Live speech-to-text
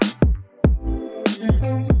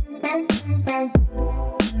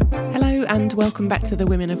welcome back to the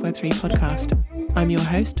Women of Web3 podcast. I'm your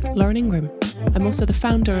host, Lauren Ingram. I'm also the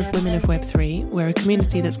founder of Women of Web3. We're a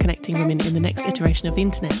community that's connecting women in the next iteration of the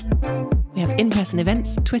internet. We have in-person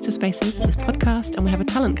events, Twitter spaces, this podcast, and we have a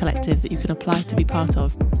talent collective that you can apply to be part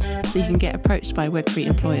of. So you can get approached by Web3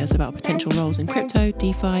 employers about potential roles in crypto,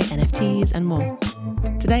 DeFi, NFTs, and more.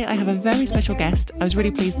 Today I have a very special guest. I was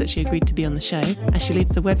really pleased that she agreed to be on the show, as she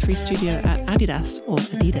leads the Web3 studio at adidas, or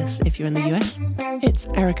Adidas if you're in the US. It's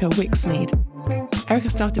Erica Wixneed. Erica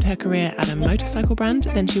started her career at a motorcycle brand,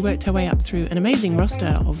 then she worked her way up through an amazing roster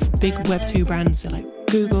of big Web2 brands, so like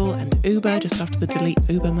Google and Uber just after the delete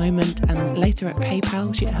Uber moment, and later at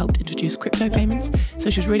PayPal she helped introduce crypto payments, so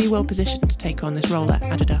she was really well positioned to take on this role at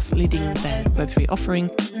Adidas, leading their Web3 offering,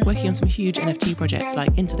 working on some huge NFT projects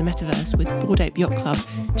like Into the Metaverse with Bored Ape Yacht Club,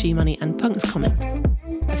 G-Money and Punk's Comic.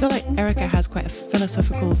 I feel like Erica has quite a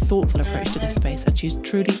philosophical, thoughtful approach to this space, and she's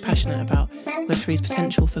truly passionate about Web3's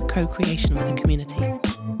potential for co-creation with the community.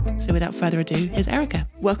 So without further ado, here's Erica.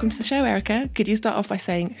 Welcome to the show, Erica. Could you start off by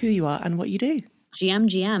saying who you are and what you do?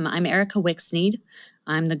 GM. I'm Erica Wixneed.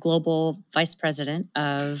 I'm the Global Vice President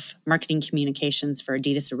of Marketing Communications for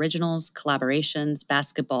Adidas Originals, Collaborations,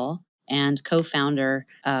 Basketball, and co-founder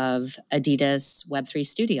of Adidas Web3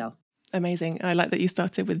 Studio. Amazing. I like that you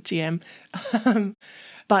started with GM.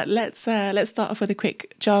 But let's start off with a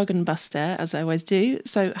quick jargon buster, as I always do.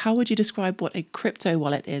 So how would you describe what a crypto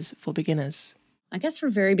wallet is for beginners? I guess for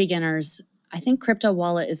very beginners, I think crypto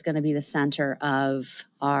wallet is going to be the center of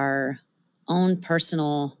our own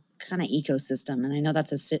personal kind of ecosystem. And I know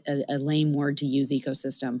that's a lame word to use,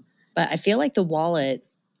 ecosystem. But I feel like the wallet,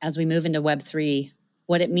 as we move into Web3,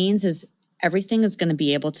 what it means is everything is going to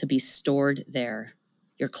be able to be stored there.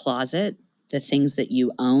 Your closet, the things that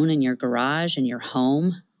you own in your garage and your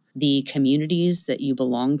home, the communities that you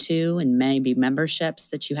belong to, and maybe memberships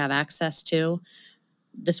that you have access to.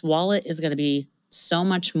 This wallet is going to be so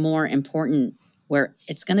much more important, where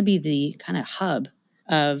it's going to be the kind of hub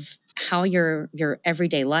of how your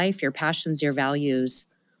everyday life, your passions, your values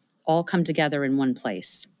all come together in one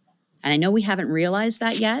place. And I know we haven't realized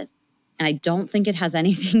that yet, and I don't think it has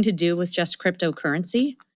anything to do with just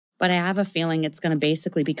cryptocurrency, but I have a feeling it's going to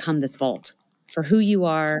basically become this vault for who you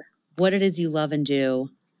are, what it is you love and do,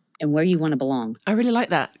 and where you want to belong. I really like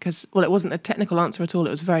that because, well, it wasn't a technical answer at all.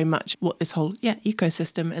 It was very much what this whole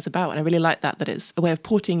ecosystem is about. And I really like that it's a way of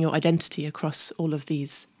porting your identity across all of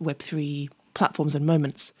these Web3 platforms and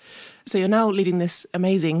moments. So you're now leading this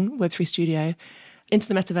amazing Web3 studio into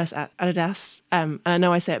the metaverse at Adidas. And I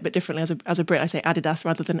know I say it a bit differently as a Brit. I say Adidas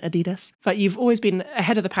rather than Adidas. But you've always been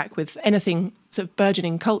ahead of the pack with anything sort of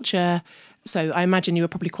burgeoning culture. So I imagine you were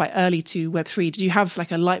probably quite early to Web3. Did you have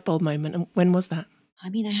like a light bulb moment? And when was that? I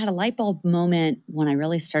mean, I had a light bulb moment when I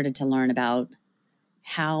really started to learn about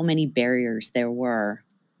how many barriers there were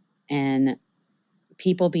and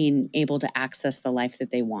people being able to access the life that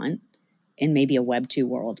they want in maybe a Web2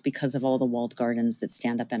 world because of all the walled gardens that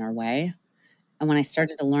stand up in our way. And when I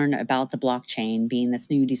started to learn about the blockchain being this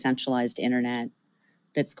new decentralized internet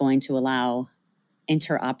that's going to allow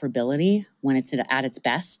interoperability when it's at its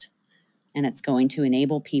best, and it's going to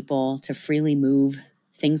enable people to freely move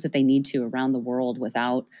things that they need to around the world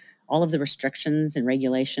without all of the restrictions and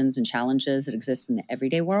regulations and challenges that exist in the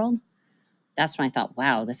everyday world, that's when I thought,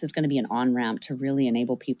 wow, this is going to be an on-ramp to really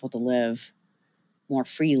enable people to live more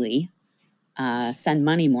freely, send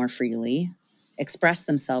money more freely, express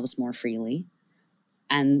themselves more freely.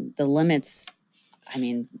 And the limits, I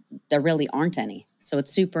mean, there really aren't any. So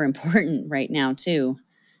it's super important right now, too,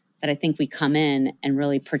 that I think we come in and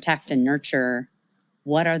really protect and nurture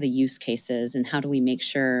what are the use cases and how do we make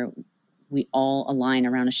sure we all align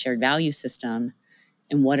around a shared value system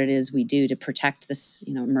and what it is we do to protect this,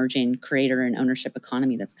 emerging creator and ownership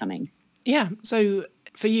economy that's coming. Yeah. So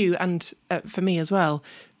for you and for me as well,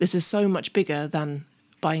 this is so much bigger than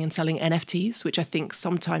buying and selling NFTs, which I think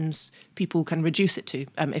sometimes people can reduce it to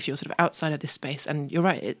if you're sort of outside of this space. And you're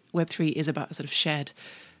right, Web3 is about sort of shared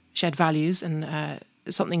values and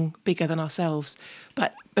something bigger than ourselves.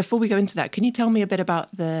 But before we go into that, can you tell me a bit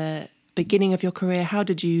about the beginning of your career? How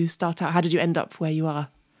did you start out? How did you end up where you are?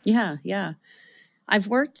 Yeah. I've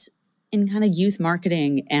worked in kind of youth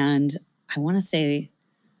marketing and I want to say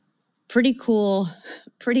pretty cool,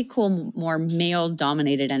 more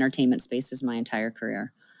male-dominated entertainment spaces my entire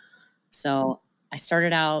career. So I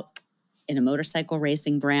started out in a motorcycle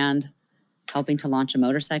racing brand, helping to launch a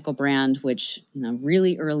motorcycle brand, which,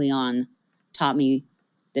 really early on taught me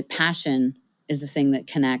that passion is the thing that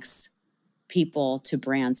connects people to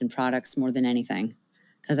brands and products more than anything.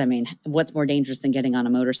 Because, what's more dangerous than getting on a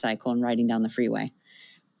motorcycle and riding down the freeway?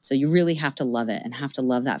 So you really have to love it and have to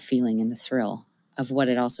love that feeling and the thrill of what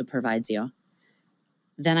it also provides you.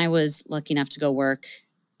 Then I was lucky enough to go work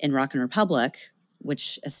in Rock and Republic,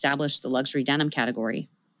 which established the luxury denim category.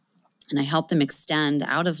 And I helped them extend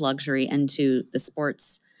out of luxury into the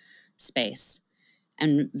sports space.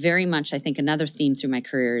 And very much, I think another theme through my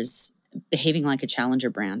career is behaving like a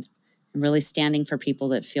challenger brand and really standing for people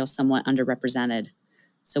that feel somewhat underrepresented.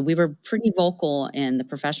 So we were pretty vocal in the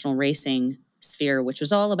professional racing sphere, which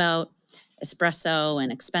was all about espresso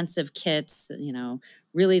and expensive kits,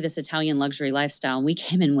 really this Italian luxury lifestyle. And we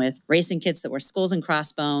came in with racing kits that were skulls and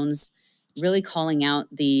crossbones, really calling out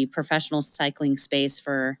the professional cycling space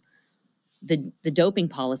for the doping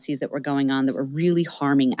policies that were going on that were really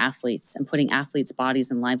harming athletes and putting athletes' bodies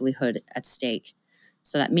and livelihood at stake.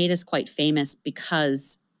 So that made us quite famous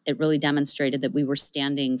because it really demonstrated that we were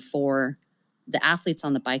standing for the athletes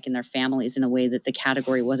on the bike and their families in a way that the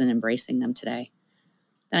category wasn't embracing them today.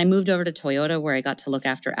 Then I moved over to Toyota, where I got to look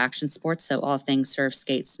after action sports, so all things surf,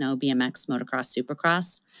 skate, snow, BMX, motocross,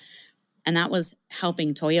 supercross. And that was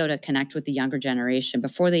helping Toyota connect with the younger generation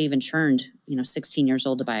before they even turned, 16 years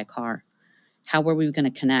old to buy a car. How were we going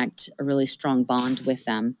to connect a really strong bond with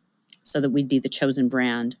them so that we'd be the chosen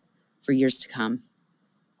brand for years to come?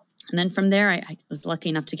 And then from there, I was lucky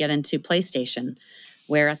enough to get into PlayStation,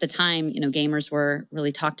 where at the time, gamers were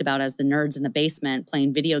really talked about as the nerds in the basement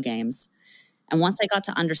playing video games. And once I got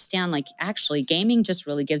to understand, actually, gaming just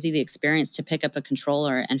really gives you the experience to pick up a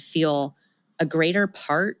controller and feel a greater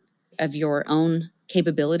part of your own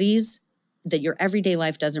capabilities that your everyday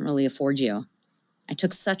life doesn't really afford you. I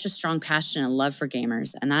took such a strong passion and love for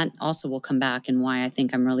gamers, and that also will come back and why I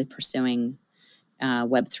think I'm really pursuing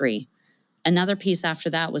Web3. Another piece after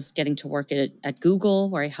that was getting to work at Google,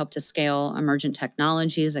 where I helped to scale emergent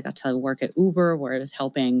technologies. I got to work at Uber, where I was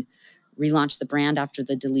helping relaunch the brand after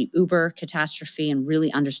the delete Uber catastrophe and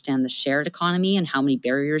really understand the shared economy and how many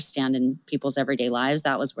barriers stand in people's everyday lives.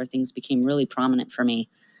 That was where things became really prominent for me,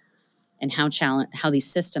 and how these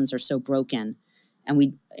systems are so broken. And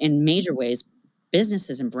we, in major ways,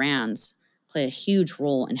 businesses and brands play a huge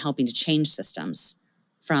role in helping to change systems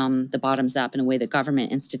from the bottoms up in a way that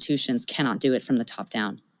government institutions cannot do it from the top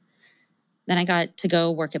down. Then I got to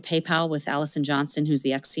go work at PayPal with Allison Johnson, who's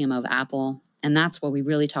the ex-CMO of Apple. And that's where we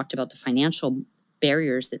really talked about the financial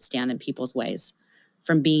barriers that stand in people's ways,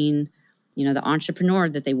 from being, the entrepreneur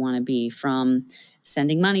that they want to be, from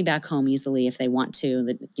sending money back home easily if they want to,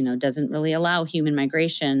 that, doesn't really allow human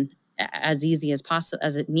migration as easy as possible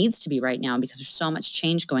as it needs to be right now because there's so much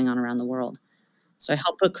change going on around the world. So I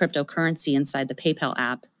helped put cryptocurrency inside the PayPal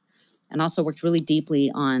app and also worked really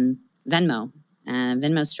deeply on Venmo and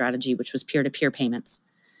Venmo's strategy, which was peer-to-peer payments.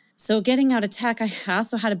 So getting out of tech, I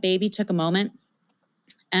also had a baby, took a moment,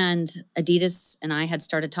 and Adidas and I had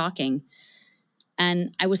started talking.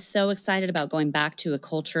 And I was so excited about going back to a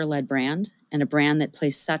culture-led brand and a brand that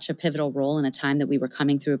plays such a pivotal role in a time that we were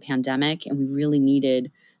coming through a pandemic and we really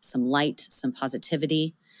needed some light, some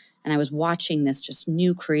positivity. And I was watching this just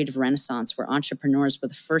new creative renaissance where entrepreneurs were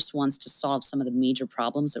the first ones to solve some of the major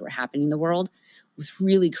problems that were happening in the world with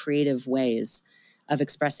really creative ways of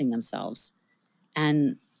expressing themselves.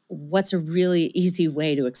 And what's a really easy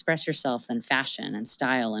way to express yourself than fashion and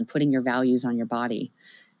style and putting your values on your body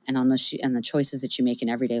and on the choices that you make in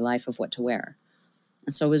everyday life of what to wear.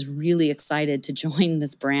 And so I was really excited to join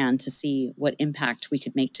this brand to see what impact we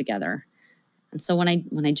could make together. And so when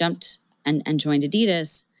I jumped and joined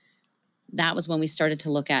Adidas, that was when we started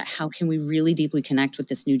to look at how can we really deeply connect with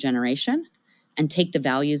this new generation and take the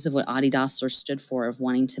values of what Adidas stood for, of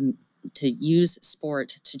wanting to use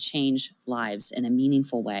sport to change lives in a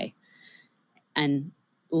meaningful way. And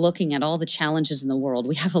looking at all the challenges in the world,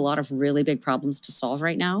 we have a lot of really big problems to solve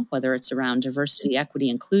right now, whether it's around diversity, equity,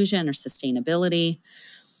 inclusion, or sustainability,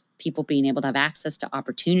 people being able to have access to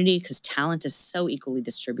opportunity because talent is so equally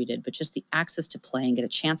distributed, but just the access to play and get a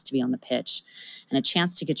chance to be on the pitch and a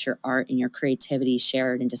chance to get your art and your creativity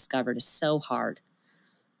shared and discovered is so hard.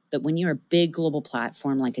 But when you're a big global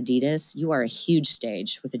platform like Adidas, you are a huge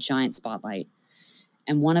stage with a giant spotlight.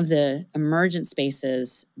 And one of the emergent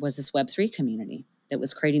spaces was this Web3 community that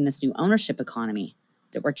was creating this new ownership economy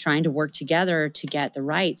that were trying to work together to get the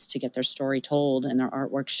rights to get their story told and their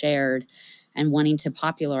artwork shared, and wanting to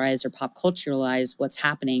popularize or pop culturalize what's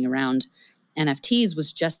happening around NFTs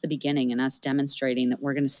was just the beginning, and us demonstrating that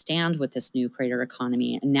we're going to stand with this new creator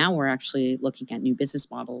economy. And now we're actually looking at new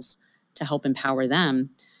business models to help empower them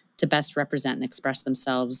to best represent and express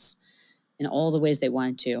themselves in all the ways they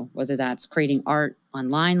wanted to, whether that's creating art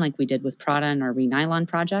online like we did with Prada and our Renylon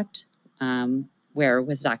project, where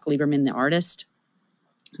with Zach Lieberman, the artist,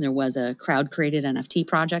 there was a crowd-created NFT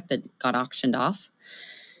project that got auctioned off.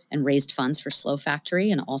 and raised funds for Slow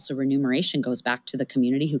Factory. And also remuneration goes back to the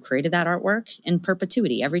community who created that artwork in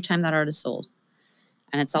perpetuity every time that art is sold.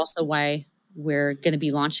 And it's also why we're going to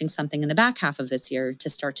be launching something in the back half of this year to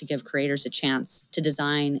start to give creators a chance to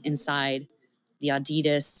design inside the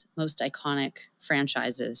Adidas most iconic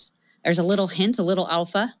franchises. There's a little hint, a little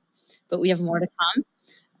alpha, but we have more to come.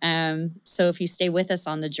 So if you stay with us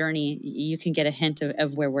on the journey, you can get a hint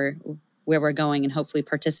of where we're going, and hopefully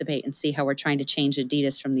participate and see how we're trying to change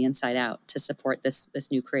Adidas from the inside out to support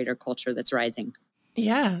this new creator culture that's rising.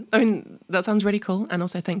 Yeah, I mean, that sounds really cool. And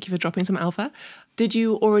also thank you for dropping some alpha. Did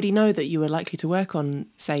you already know that you were likely to work on,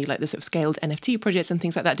 say, like the sort of scaled NFT projects and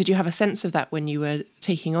things like that? Did you have a sense of that when you were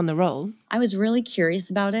taking on the role? I was really curious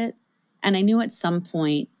about it. And I knew at some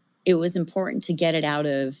point it was important to get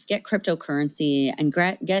cryptocurrency and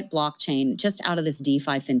get blockchain just out of this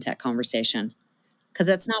DeFi fintech conversation, because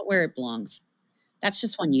that's not where it belongs. That's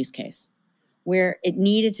just one use case where it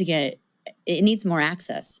needs more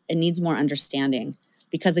access. It needs more understanding,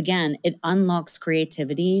 because again, it unlocks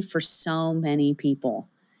creativity for so many people.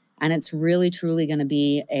 And it's really, truly going to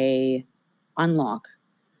be a unlock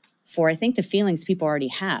for, I think, the feelings people already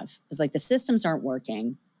have. It's like the systems aren't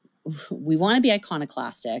working. We want to be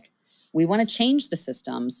iconoclastic. We want to change the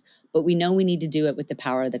systems, but we know we need to do it with the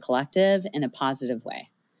power of the collective in a positive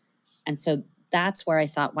way. And so that's where I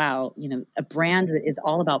thought, wow, a brand that is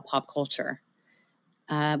all about pop culture.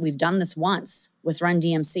 We've done this once with Run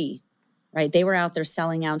DMC, right? They were out there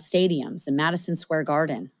selling out stadiums in Madison Square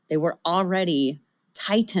Garden. They were already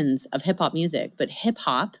titans of hip hop music, but hip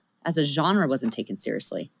hop as a genre wasn't taken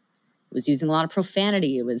seriously. It was using a lot of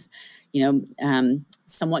profanity. It was,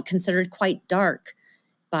 somewhat considered quite dark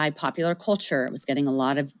by popular culture. It was getting a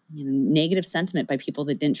lot of negative sentiment by people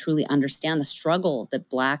that didn't truly understand the struggle that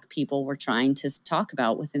Black people were trying to talk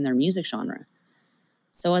about within their music genre.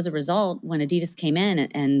 So as a result, when Adidas came in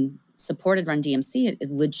and supported Run DMC,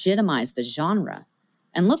 it legitimized the genre.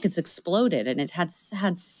 And look, it's exploded, and it had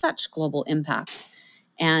such global impact.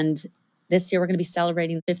 And this year we're going to be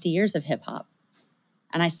celebrating 50 years of hip hop.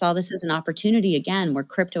 And I saw this as an opportunity again, where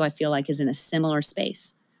crypto, I feel like, is in a similar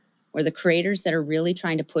space, where the creators that are really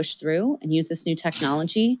trying to push through and use this new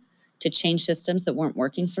technology to change systems that weren't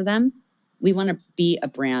working for them, we want to be a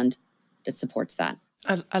brand that supports that.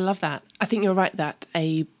 I love that. I think you're right that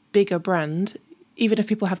a bigger brand, even if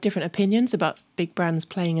people have different opinions about big brands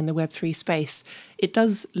playing in the Web3 space, it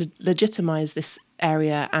does legitimize this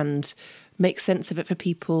area and make sense of it for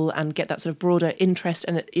people and get that sort of broader interest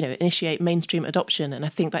and, initiate mainstream adoption. And I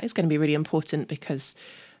think that is going to be really important, because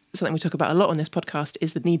something we talk about a lot on this podcast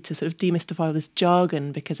is the need to sort of demystify all this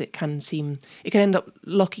jargon, because it can end up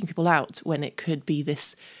locking people out when it could be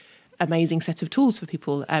this amazing set of tools for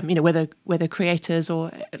people, whether creators or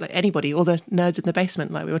like anybody, or the nerds in the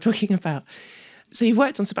basement like we were talking about. So you've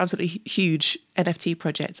worked on some absolutely huge NFT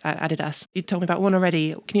projects at Adidas. You told me about one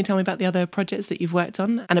already. Can you tell me about the other projects that you've worked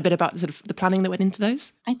on and a bit about the planning that went into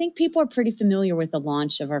those? I think people are pretty familiar with the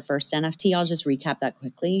launch of our first NFT. I'll just recap that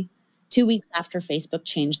quickly. 2 weeks after Facebook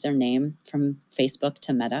changed their name from Facebook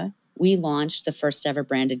to Meta, we launched the first ever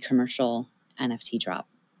branded commercial NFT drop.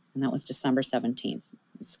 And that was December 17th.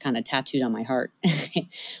 It's kind of tattooed on my heart.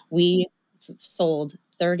 We sold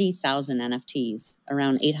 30,000 NFTs,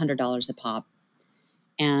 around $800 a pop,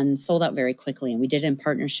 and sold out very quickly. And we did it in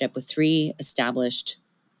partnership with 3 established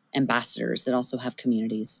ambassadors that also have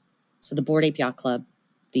communities. So the Bored Ape Yacht Club,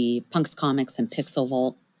 the Punks Comics and Pixel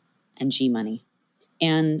Vault, and G Money.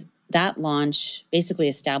 And that launch basically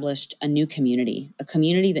established a new community, a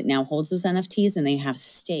community that now holds those NFTs, and they have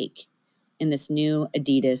stake in this new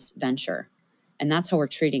Adidas venture. And that's how we're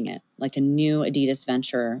treating it, like a new Adidas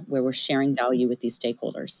venture where we're sharing value with these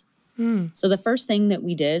stakeholders. So the first thing that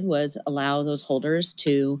we did was allow those holders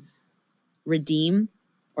to redeem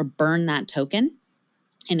or burn that token.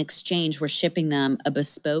 In exchange, we're shipping them a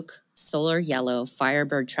bespoke solar yellow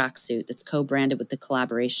Firebird tracksuit that's co-branded with the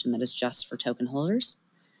collaboration that is just for token holders.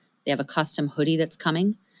 They have a custom hoodie that's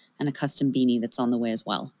coming and a custom beanie that's on the way as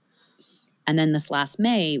well. And then this last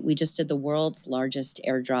May, we just did the world's largest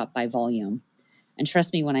airdrop by volume. And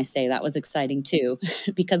trust me when I say that was exciting too,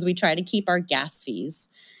 because we try to keep our gas fees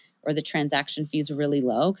or the transaction fees really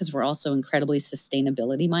low, because we're also incredibly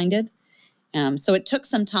sustainability minded. So it took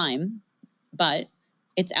some time, but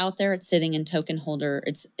it's out there. It's sitting in token holder.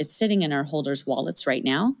 It's sitting in our holders' wallets right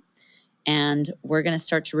now. And we're going to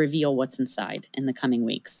start to reveal what's inside in the coming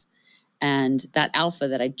weeks. And that alpha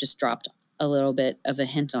that I just dropped a little bit of a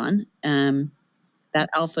hint on, that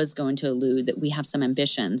alpha is going to allude that we have some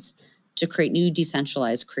ambitions to create new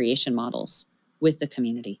decentralized creation models with the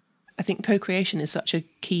community. I think co-creation is such a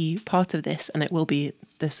key part of this, and it will be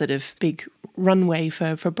the sort of big runway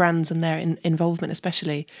for brands and their involvement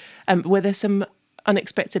especially. Were there some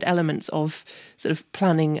unexpected elements of sort of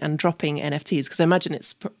planning and dropping NFTs? Because I imagine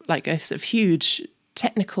it's like a sort of huge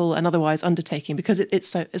technical and otherwise undertaking, because it's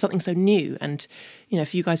something so new. And, you know,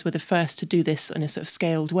 if you guys were the first to do this in a sort of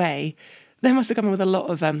scaled way, they must have come with a lot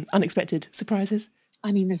of unexpected surprises.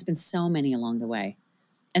 I mean, there's been so many along the way.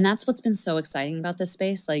 And that's what's been so exciting about this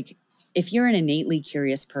space. Like, if you're an innately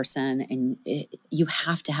curious person, and you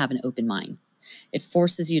have to have an open mind. It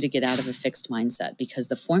forces you to get out of a fixed mindset, because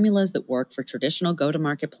the formulas that work for traditional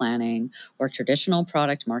go-to-market planning or traditional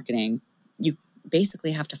product marketing, you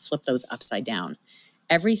basically have to flip those upside down.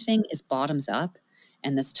 Everything is bottoms up,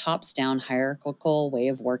 and this tops down hierarchical way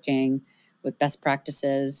of working with best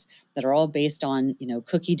practices that are all based on,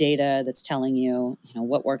 cookie data that's telling you,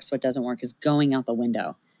 what works, what doesn't work, is going out the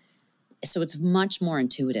window. So it's much more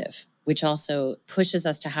intuitive, which also pushes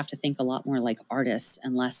us to have to think a lot more like artists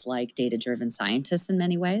and less like data-driven scientists in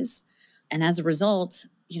many ways. And as a result,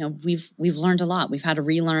 we've learned a lot. We've had to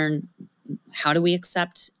relearn, how do we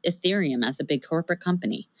accept Ethereum as a big corporate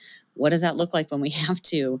company? What does that look like when we have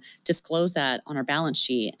to disclose that on our balance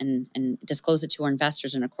sheet and disclose it to our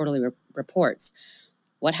investors in our quarterly reports?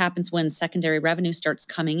 What happens when secondary revenue starts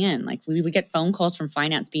coming in? Like, we get phone calls from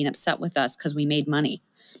finance being upset with us because we made money,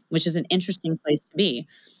 which is an interesting place to be,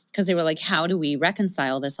 because they were like, how do we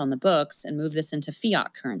reconcile this on the books and move this into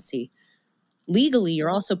fiat currency? Legally,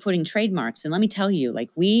 you're also putting trademarks. And let me tell you,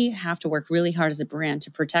 like, we have to work really hard as a brand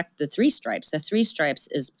to protect the 3 stripes. The 3 stripes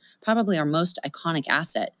is probably our most iconic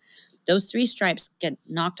asset. Those 3 stripes get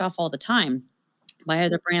knocked off all the time by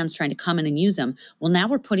other brands trying to come in and use them. Well, now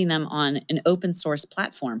we're putting them on an open source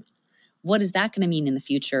platform. What is that going to mean in the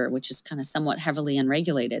future, which is kind of somewhat heavily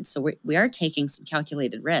unregulated? So we are taking some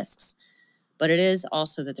calculated risks, but it is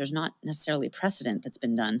also that there's not necessarily precedent that's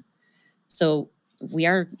been done. So we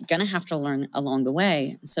are going to have to learn along the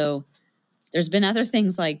way. So there's been other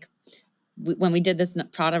things like, when we did this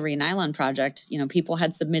Prada Re-Nylon project, people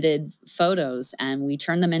had submitted photos and we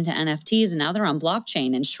turned them into NFTs, and now they're on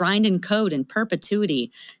blockchain, enshrined in code in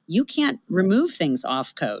perpetuity. You can't remove things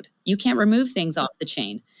off code. You can't remove things off the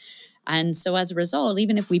chain. And so as a result,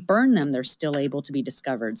 even if we burn them, they're still able to be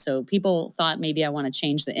discovered. So people thought maybe I want to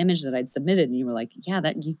change the image that I'd submitted. And you were like, yeah,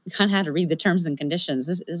 that you kind of had to read the terms and conditions.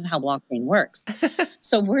 This is how blockchain works.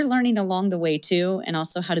 So we're learning along the way too, and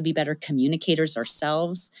also how to be better communicators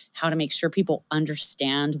ourselves, how to make sure people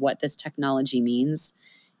understand what this technology means,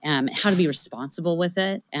 how to be responsible with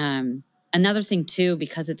it. Another thing too,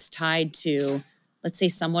 because it's tied to, let's say,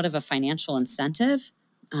 somewhat of a financial incentive,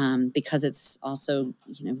 because it's also,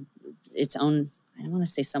 its own, I don't want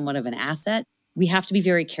to say somewhat of an asset. We have to be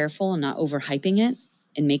very careful and not overhyping it,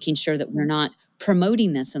 and making sure that we're not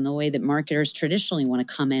promoting this in the way that marketers traditionally want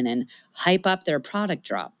to come in and hype up their product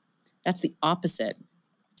drop. That's the opposite.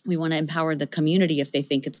 We want to empower the community if they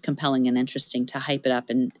think it's compelling and interesting to hype it up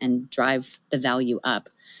and drive the value up.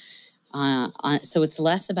 So it's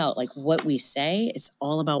less about like what we say, it's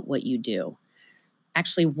all about what you do.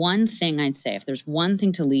 Actually, one thing I'd say, if there's one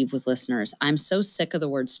thing to leave with listeners, I'm so sick of the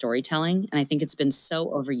word storytelling, and I think it's been so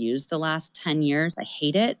overused the last 10 years. I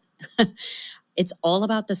hate it. It's all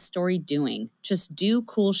about the story doing. Just do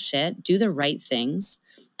cool shit, do the right things,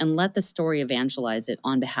 and let the story evangelize it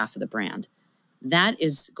on behalf of the brand. That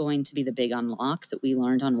is going to be the big unlock that we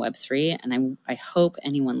learned on Web3, and I hope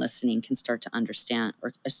anyone listening can start to understand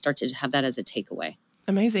or start to have that as a takeaway.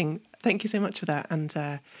 Amazing. Thank you so much for that. And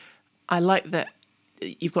I like that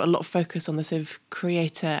you've got a lot of focus on the sort of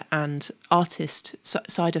creator and artist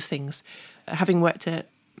side of things. Having worked at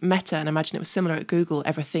Meta, and I imagine it was similar at Google,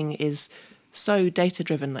 everything is so data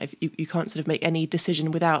driven. Like you can't sort of make any decision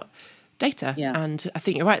without data. Yeah. And I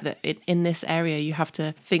think you're right that in this area you have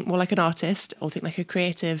to think more like an artist or think like a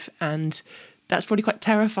creative, and that's probably quite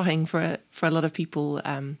terrifying for a lot of people.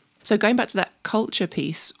 So going back to that culture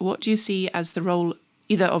piece, what do you see as the role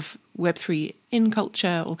either of Web3 in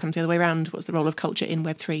culture, or kind of the other way around? What's the role of culture in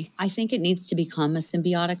Web3? I think it needs to become a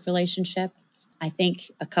symbiotic relationship. I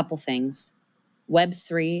think a couple things.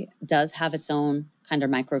 Web3 does have its own kind of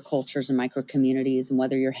microcultures and micro communities, and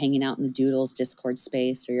whether you're hanging out in the Doodles Discord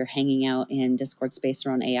space, or you're hanging out in Discord space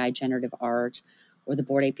around AI generative art, or the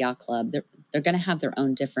Bored Ape Yacht Club, they're going to have their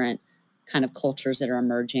own different kind of cultures that are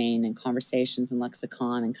emerging, and conversations and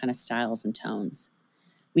lexicon and kind of styles and tones.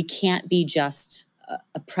 We can't be just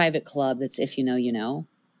a private club that's if you know, you know,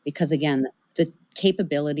 because again, the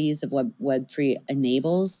capabilities of Web3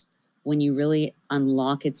 enables, when you really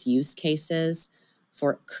unlock its use cases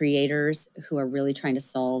for creators who are really trying to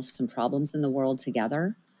solve some problems in the world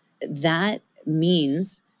together, that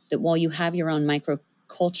means that while you have your own micro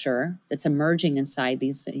culture that's emerging inside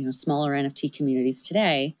these, smaller NFT communities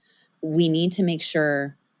today, we need to make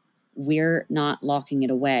sure we're not locking it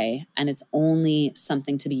away and it's only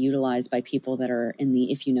something to be utilized by people that are in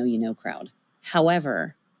the if you know crowd.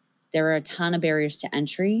 However, there are a ton of barriers to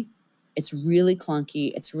entry. It's really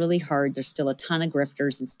clunky. It's really hard. There's still a ton of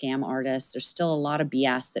grifters and scam artists. There's still a lot of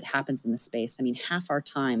BS that happens in the space. I mean, half our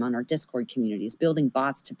time on our Discord communities building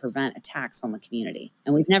bots to prevent attacks on the community.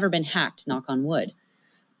 And we've never been hacked, knock on wood.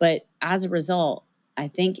 But as a result, I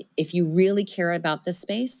think if you really care about this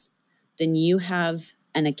space, then you have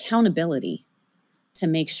an accountability to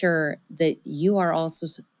make sure that you are also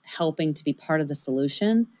helping to be part of the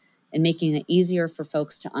solution and making it easier for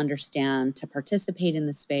folks to understand, to participate in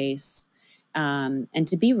the space, and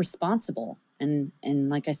to be responsible. And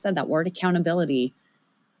like I said, that word accountability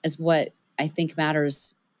is what I think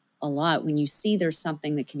matters a lot when you see there's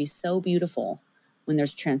something that can be so beautiful, when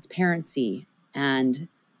there's transparency and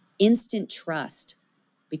instant trust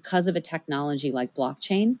because of a technology like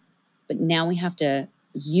blockchain. But now we have to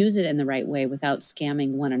use it in the right way without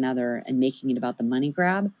scamming one another and making it about the money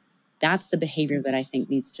grab. That's the behavior that I think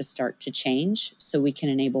needs to start to change so we can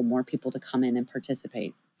enable more people to come in and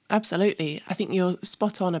participate. Absolutely. I think you're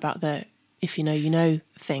spot on about the if you know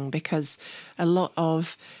thing, because a lot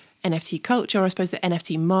of NFT culture, or I suppose the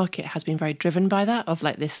NFT market, has been very driven by that, of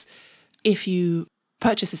like this, if you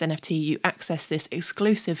purchase this NFT, you access this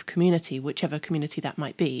exclusive community, whichever community that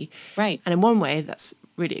might be. Right. And in one way, that's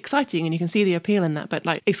really exciting and you can see the appeal in that, but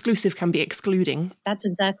like exclusive can be excluding. That's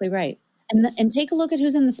exactly right. And take a look at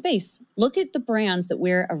who's in the space. Look at the brands that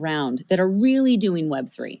we're around that are really doing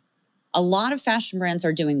Web3. A lot of fashion brands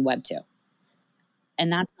are doing Web2. And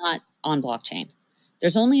that's not on blockchain.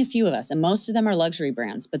 There's only a few of us, and most of them are luxury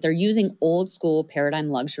brands, but they're using old school paradigm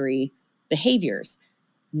luxury behaviors,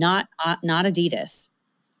 not adidas.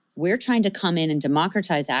 We're trying to come in and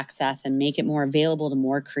democratize access and make it more available to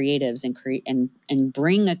more creatives and create and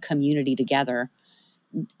bring a community together.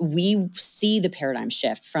 We see the paradigm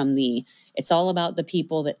shift from it's all about the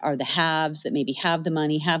people that are the haves, that maybe have the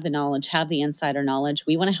money, have the knowledge, have the insider knowledge.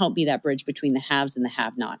 We want to help be that bridge between the haves and the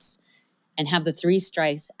have-nots and have the three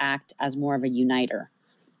strikes act as more of a uniter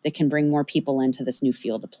that can bring more people into this new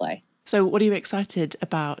field of play. So what are you excited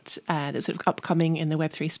about that's sort of upcoming in the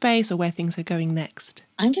Web3 space, or where things are going next?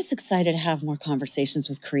 I'm just excited to have more conversations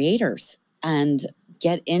with creators and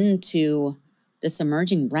get into this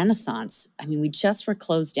emerging renaissance. I mean, we just were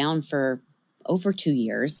closed down for over 2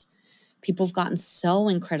 years. People have gotten so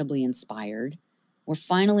incredibly inspired. We're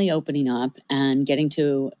finally opening up and getting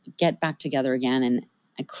to get back together again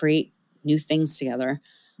and create new things together.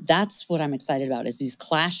 That's what I'm excited about, is these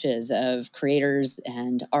clashes of creators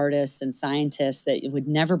and artists and scientists that would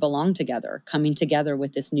never belong together, coming together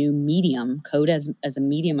with this new medium, code as a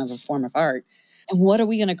medium of a form of art. And what are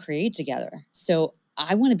we going to create together? So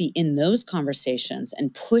I want to be in those conversations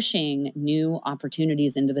and pushing new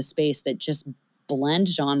opportunities into the space that just blend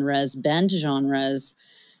genres, bend genres,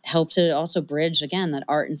 help to also bridge, again, that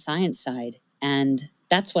art and science side. And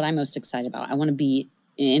that's what I'm most excited about. I want to be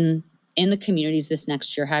in the communities this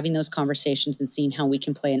next year, having those conversations and seeing how we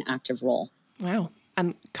can play an active role. Wow.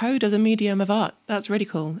 And code as a medium of art. That's really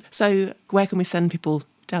cool. So where can we send people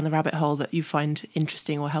down the rabbit hole that you find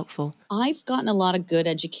interesting or helpful? I've gotten a lot of good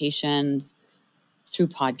educations through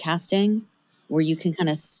podcasting where you can kind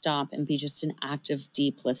of stop and be just an active,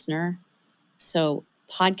 deep listener. So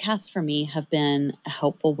podcasts for me have been a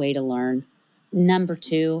helpful way to learn. Number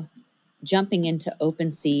 2, jumping into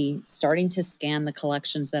OpenSea, starting to scan the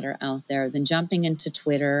collections that are out there, then jumping into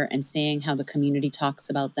Twitter and seeing how the community talks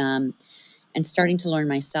about them, and starting to learn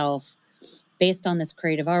myself based on this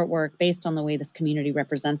creative artwork, based on the way this community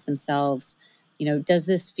represents themselves. Does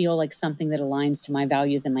this feel like something that aligns to my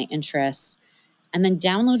values and my interests? And then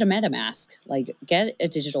download a MetaMask, like get a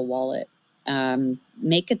digital wallet,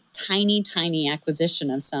 make a tiny, tiny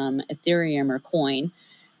acquisition of some Ethereum or coin,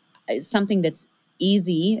 something that's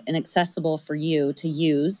easy and accessible for you to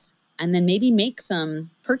use, and then maybe make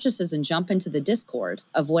some purchases and jump into the Discord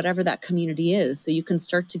of whatever that community is so you can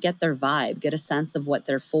start to get their vibe, get a sense of what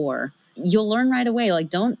they're for. You'll learn right away, like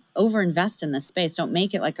don't overinvest in this space. Don't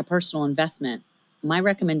make it like a personal investment. My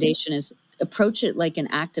recommendation is approach it like an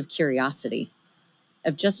act of curiosity,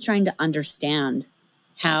 of just trying to understand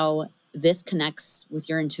how this connects with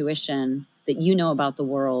your intuition that you know about the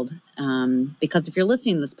world. Because if you're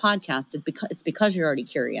listening to this podcast, it's because you're already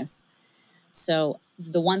curious. So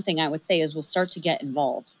the one thing I would say is we'll start to get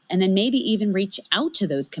involved and then maybe even reach out to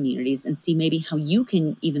those communities and see maybe how you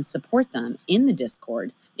can even support them in the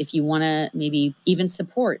Discord. If you want to maybe even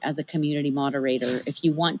support as a community moderator, if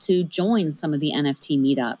you want to join some of the NFT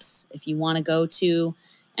meetups, if you want to go to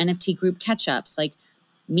NFT group catch-ups, like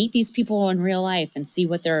meet these people in real life and see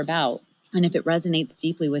what they're about. And if it resonates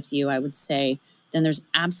deeply with you, I would say, then there's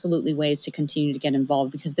absolutely ways to continue to get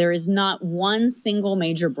involved, because there is not one single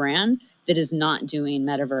major brand that is not doing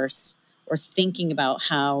metaverse or thinking about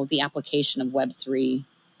how the application of Web3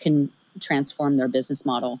 can transform their business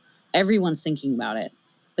model. Everyone's thinking about it,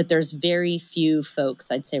 but there's very few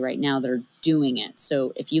folks, I'd say right now, that are doing it.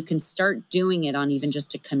 So if you can start doing it on even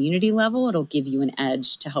just a community level, it'll give you an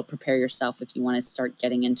edge to help prepare yourself if you want to start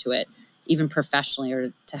getting into it, even professionally,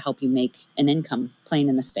 or to help you make an income playing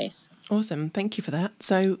in the space. Awesome. Thank you for that.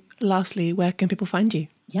 So lastly, where can people find you?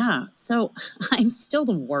 Yeah. So I'm still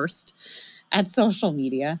the worst at social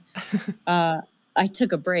media. I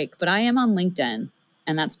took a break, but I am on LinkedIn,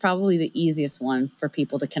 and that's probably the easiest one for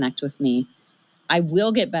people to connect with me. I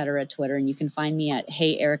will get better at Twitter, and you can find me at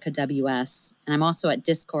Hey Erica WS. And I'm also at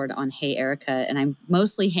Discord on Hey Erica, and I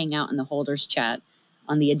mostly hang out in the holders chat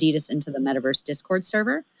on the Adidas Into the Metaverse Discord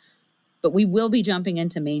server. But we will be jumping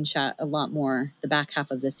into main chat a lot more the back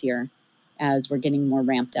half of this year as we're getting more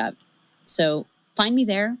ramped up. So find me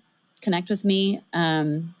there, connect with me,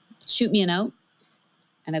 shoot me a note.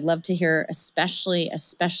 And I'd love to hear,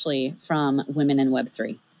 especially from women in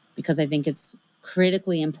Web3, because I think it's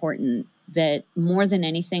critically important that more than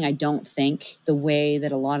anything, I don't think the way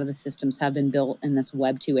that a lot of the systems have been built in this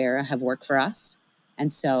Web 2 era have worked for us.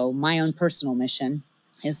 And so my own personal mission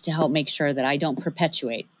is to help make sure that I don't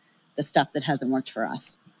perpetuate the stuff that hasn't worked for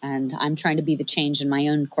us. And I'm trying to be the change in my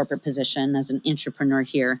own corporate position as an entrepreneur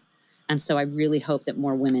here. And so I really hope that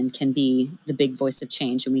more women can be the big voice of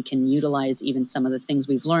change, and we can utilize even some of the things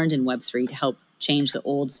we've learned in Web3 to help change the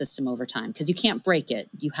old system over time. Because you can't break it.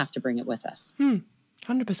 You have to bring it with us.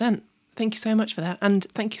 100%. Thank you so much for that. And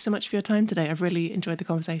thank you so much for your time today. I've really enjoyed the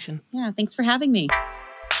conversation. Yeah, thanks for having me.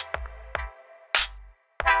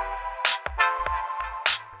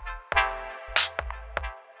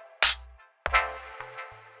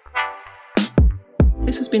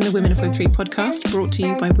 This has been the Women of Web3 podcast, brought to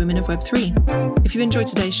you by Women of Web3. If you enjoyed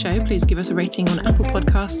today's show, please give us a rating on Apple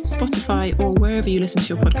Podcasts, Spotify, or wherever you listen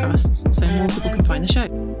to your podcasts, so more people can find the show.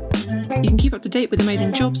 You can keep up to date with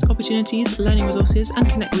amazing jobs, opportunities, learning resources, and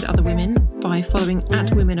connect with other women by following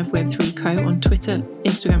at Women of Web3 Co on Twitter,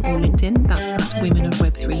 Instagram, or LinkedIn. That's at Women of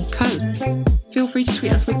Web3 Co. Feel free to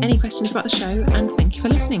tweet us with any questions about the show, and thank you for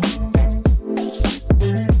listening.